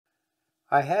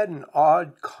I had an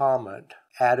odd comment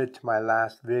added to my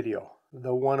last video,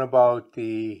 the one about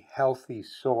the healthy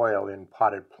soil in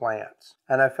potted plants,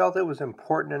 and I felt it was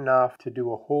important enough to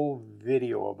do a whole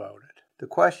video about it. The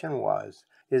question was,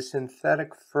 is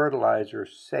synthetic fertilizer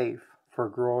safe for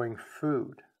growing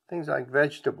food, things like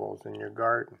vegetables in your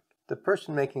garden? The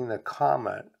person making the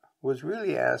comment was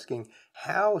really asking,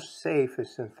 how safe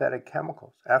is synthetic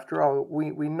chemicals? After all,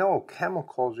 we know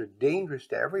chemicals are dangerous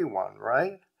to everyone,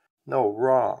 right? No,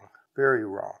 wrong. Very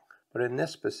wrong. But in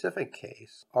this specific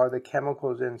case, are the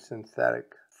chemicals in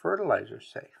synthetic fertilizer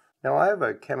safe? Now, I have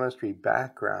a chemistry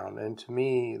background, and to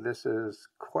me, this is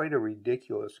quite a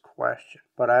ridiculous question.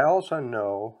 But I also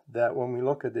know that when we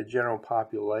look at the general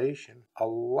population, a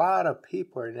lot of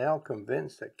people are now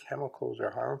convinced that chemicals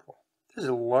are harmful. This is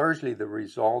largely the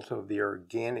result of the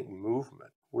organic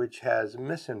movement, which has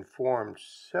misinformed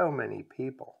so many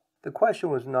people. The question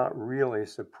was not really a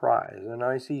surprise, and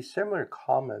I see similar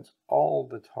comments all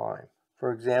the time.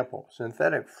 For example,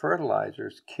 synthetic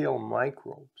fertilizers kill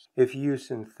microbes. If you use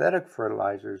synthetic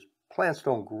fertilizers, plants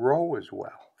don't grow as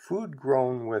well. Food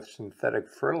grown with synthetic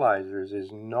fertilizers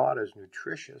is not as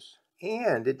nutritious,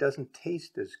 and it doesn't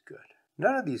taste as good.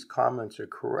 None of these comments are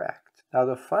correct. Now,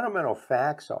 the fundamental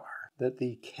facts are that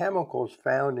the chemicals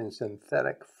found in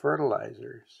synthetic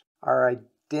fertilizers are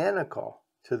identical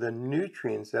to the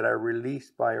nutrients that are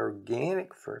released by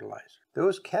organic fertilizer.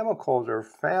 Those chemicals are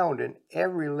found in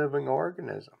every living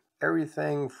organism,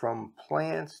 everything from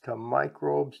plants to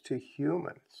microbes to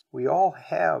humans. We all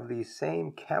have these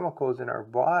same chemicals in our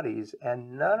bodies,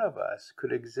 and none of us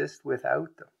could exist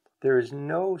without them. There is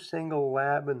no single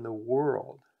lab in the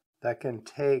world that can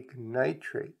take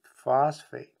nitrate,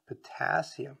 phosphate,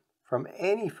 potassium from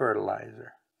any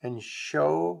fertilizer and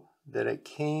show that it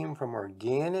came from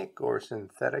organic or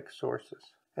synthetic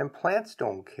sources. And plants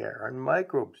don't care, and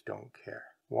microbes don't care.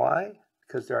 Why?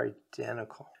 Because they're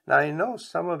identical. Now, I know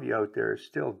some of you out there are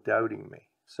still doubting me,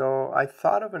 so I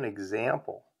thought of an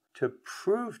example to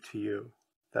prove to you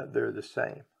that they're the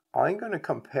same. I'm going to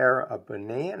compare a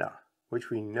banana,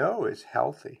 which we know is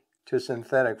healthy, to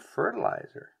synthetic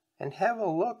fertilizer, and have a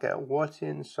look at what's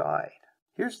inside.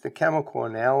 Here's the chemical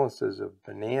analysis of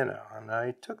banana, and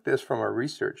I took this from a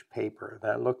research paper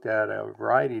that looked at a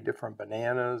variety of different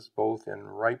bananas, both in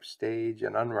ripe stage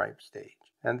and unripe stage.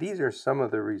 And these are some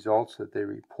of the results that they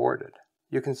reported.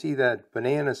 You can see that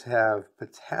bananas have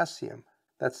potassium,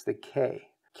 that's the K,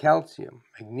 calcium,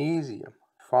 magnesium,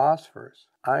 phosphorus,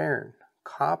 iron,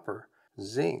 copper,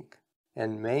 zinc,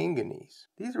 and manganese.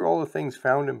 These are all the things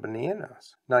found in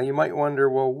bananas. Now you might wonder,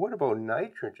 well, what about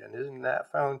nitrogen? Isn't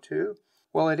that found too?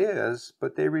 Well, it is,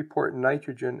 but they report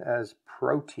nitrogen as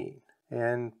protein.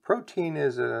 And protein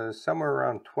is somewhere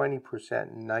around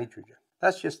 20% nitrogen.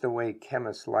 That's just the way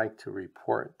chemists like to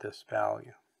report this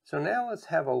value. So now let's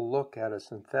have a look at a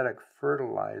synthetic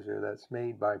fertilizer that's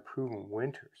made by Proven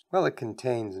Winters. Well, it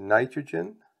contains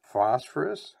nitrogen,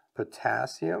 phosphorus,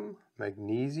 potassium,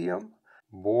 magnesium,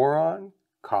 boron,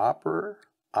 copper,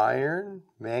 iron,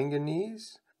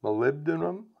 manganese,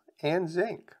 molybdenum, and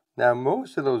zinc. Now,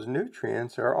 most of those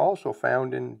nutrients are also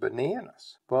found in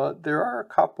bananas, but there are a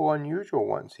couple unusual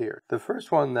ones here. The first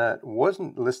one that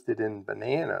wasn't listed in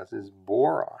bananas is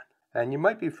boron. And you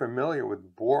might be familiar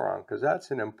with boron because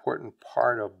that's an important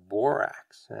part of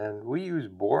borax. And we use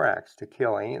borax to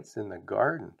kill ants in the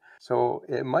garden, so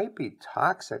it might be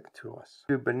toxic to us.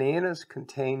 Do bananas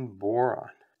contain boron?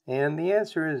 And the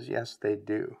answer is yes, they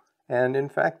do. And in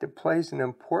fact, it plays an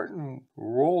important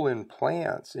role in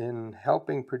plants in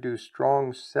helping produce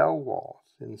strong cell walls,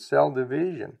 in cell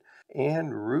division,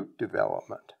 and root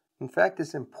development. In fact,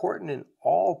 it's important in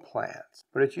all plants,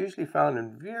 but it's usually found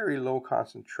in very low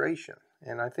concentration.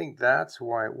 And I think that's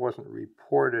why it wasn't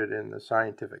reported in the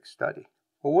scientific study.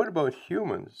 Well, what about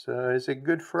humans? Is it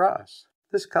good for us?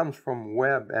 This comes from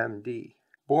WebMD.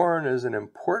 Boron is an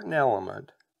important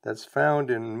element that's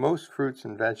found in most fruits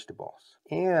and vegetables.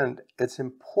 And it's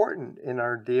important in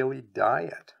our daily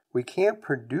diet. We can't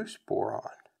produce boron,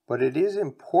 but it is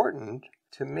important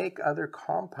to make other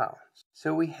compounds.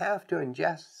 So we have to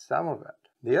ingest some of it.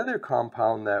 The other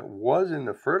compound that was in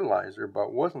the fertilizer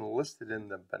but wasn't listed in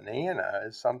the banana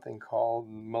is something called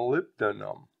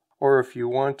molybdenum. Or if you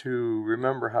want to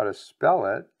remember how to spell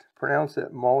it, pronounce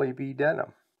it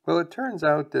molybdenum. Well, it turns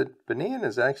out that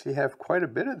bananas actually have quite a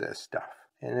bit of this stuff.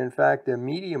 And in fact, a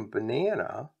medium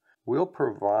banana will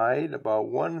provide about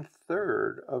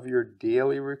 1/3 of your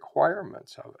daily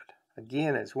requirements of it.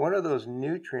 Again, it's one of those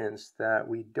nutrients that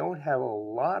we don't have a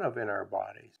lot of in our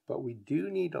bodies, but we do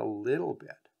need a little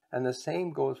bit. And the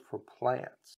same goes for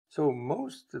plants. So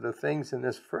most of the things in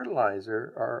this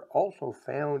fertilizer are also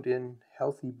found in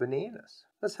healthy bananas.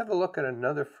 Let's have a look at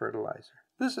another fertilizer.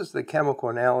 This is the chemical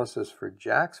analysis for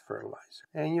Jack's fertilizer,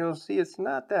 and you'll see it's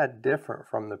not that different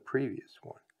from the previous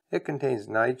one. It contains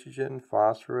nitrogen,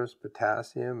 phosphorus,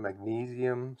 potassium,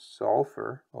 magnesium,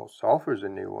 sulfur. Oh, sulfur's a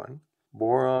new one.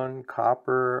 Boron,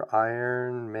 copper,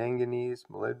 iron, manganese,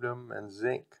 molybdenum, and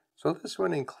zinc. So this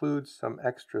one includes some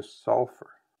extra sulfur.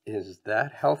 Is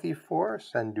that healthy for us?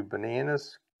 And do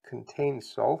bananas contain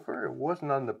sulfur? It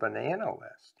wasn't on the banana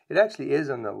list. It actually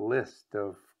is on the list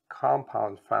of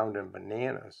compounds found in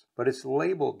bananas, but it's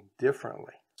labeled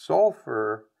differently.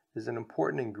 Sulfur is an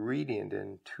important ingredient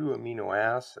in 2 amino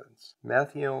acids,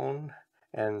 methionine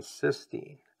and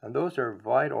cysteine, and those are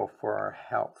vital for our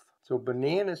health. So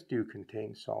bananas do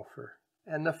contain sulfur,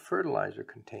 and the fertilizer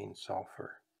contains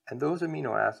sulfur, and those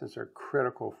amino acids are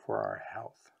critical for our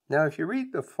health. Now, if you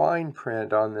read the fine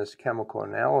print on this chemical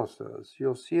analysis,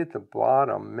 you'll see at the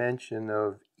bottom mention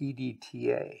of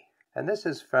EDTA, and this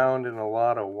is found in a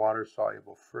lot of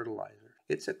water-soluble fertilizers.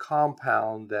 It's a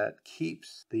compound that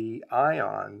keeps the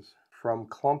ions from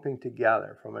clumping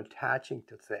together, from attaching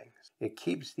to things. It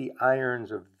keeps the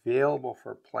irons available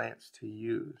for plants to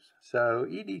use. So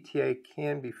EDTA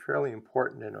can be fairly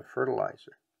important in a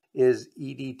fertilizer. Is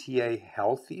EDTA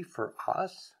healthy for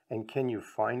us? And can you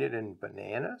find it in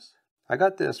bananas? I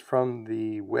got this from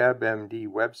the WebMD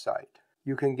website.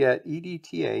 You can get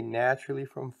EDTA naturally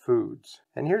from foods.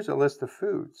 And here's a list of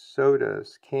foods: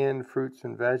 sodas, canned fruits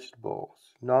and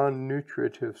vegetables,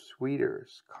 non-nutritive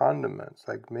sweeteners, condiments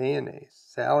like mayonnaise,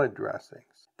 salad dressings.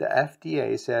 The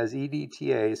FDA says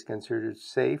EDTA is considered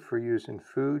safe for use in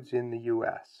foods in the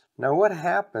US. Now, what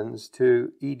happens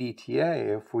to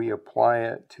EDTA if we apply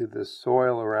it to the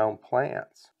soil around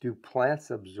plants? Do plants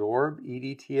absorb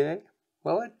EDTA?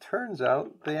 Well, it turns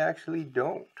out they actually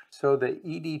don't. So the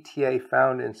EDTA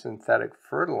found in synthetic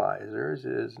fertilizers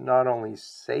is not only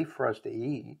safe for us to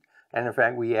eat, and in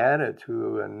fact we add it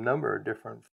to a number of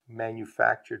different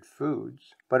manufactured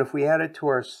foods, but if we add it to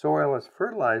our soil as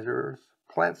fertilizers,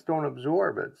 plants don't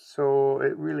absorb it, so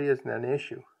it really isn't an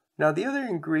issue. Now, the other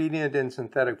ingredient in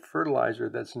synthetic fertilizer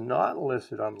that's not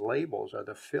listed on labels are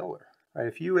the filler. Right,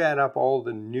 if you add up all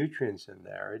the nutrients in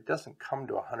there, it doesn't come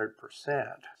to 100%.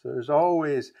 So there's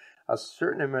always a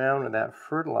certain amount of that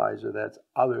fertilizer that's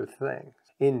other things.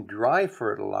 In dry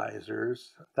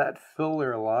fertilizers, that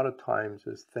filler a lot of times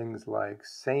is things like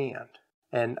sand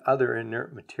and other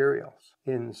inert materials.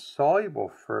 In soluble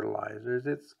fertilizers,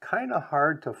 it's kind of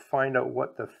hard to find out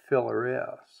what the filler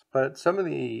is. But some of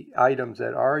the items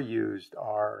that are used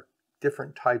are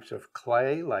different types of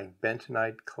clay, like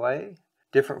bentonite clay,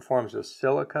 different forms of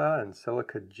silica and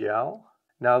silica gel.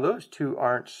 Now, those two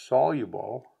aren't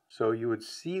soluble, so you would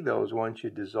see those once you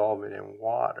dissolve it in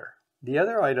water. The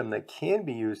other item that can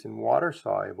be used in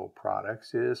water-soluble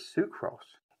products is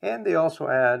sucrose. And they also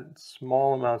add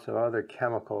small amounts of other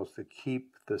chemicals to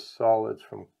keep the solids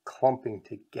from clumping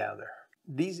together.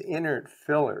 These inert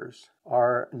fillers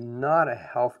are not a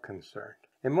health concern.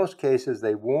 In most cases,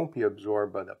 they won't be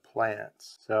absorbed by the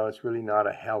plants, so it's really not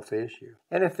a health issue.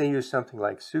 And if they use something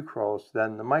like sucrose,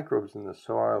 then the microbes in the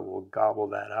soil will gobble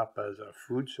that up as a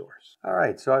food source. All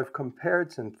right, so I've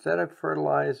compared synthetic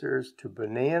fertilizers to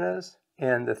bananas,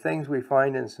 and the things we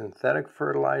find in synthetic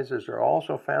fertilizers are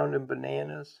also found in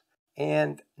bananas,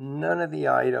 and none of the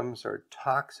items are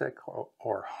toxic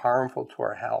or harmful to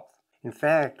our health. In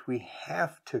fact, we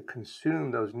have to consume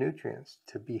those nutrients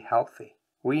to be healthy.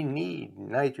 We need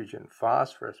nitrogen,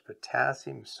 phosphorus,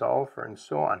 potassium, sulfur, and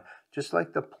so on, just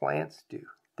like the plants do.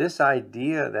 This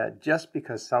idea that just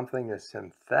because something is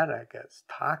synthetic, it's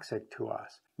toxic to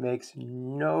us, makes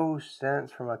no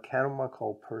sense from a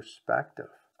chemical perspective.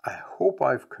 I hope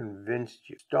I've convinced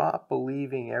you. Stop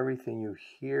believing everything you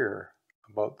hear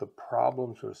about the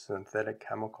problems with synthetic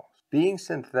chemicals. Being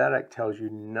synthetic tells you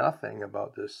nothing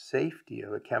about the safety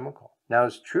of a chemical. Now,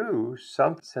 it's true,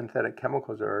 some synthetic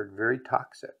chemicals are very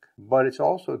toxic, but it's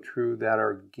also true that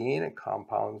organic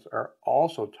compounds are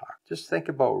also toxic. Just think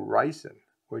about ricin,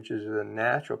 which is a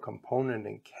natural component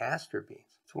in castor beans.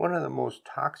 It's one of the most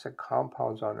toxic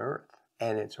compounds on earth,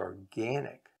 and it's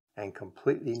organic and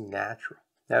completely natural.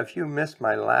 Now, if you missed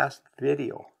my last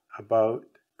video about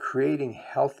creating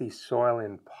healthy soil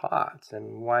in pots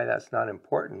and why that's not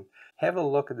important, have a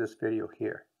look at this video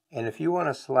here. And if you want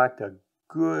to select a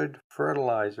good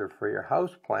fertilizer for your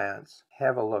houseplants,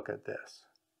 have a look at this.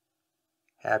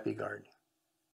 Happy gardening.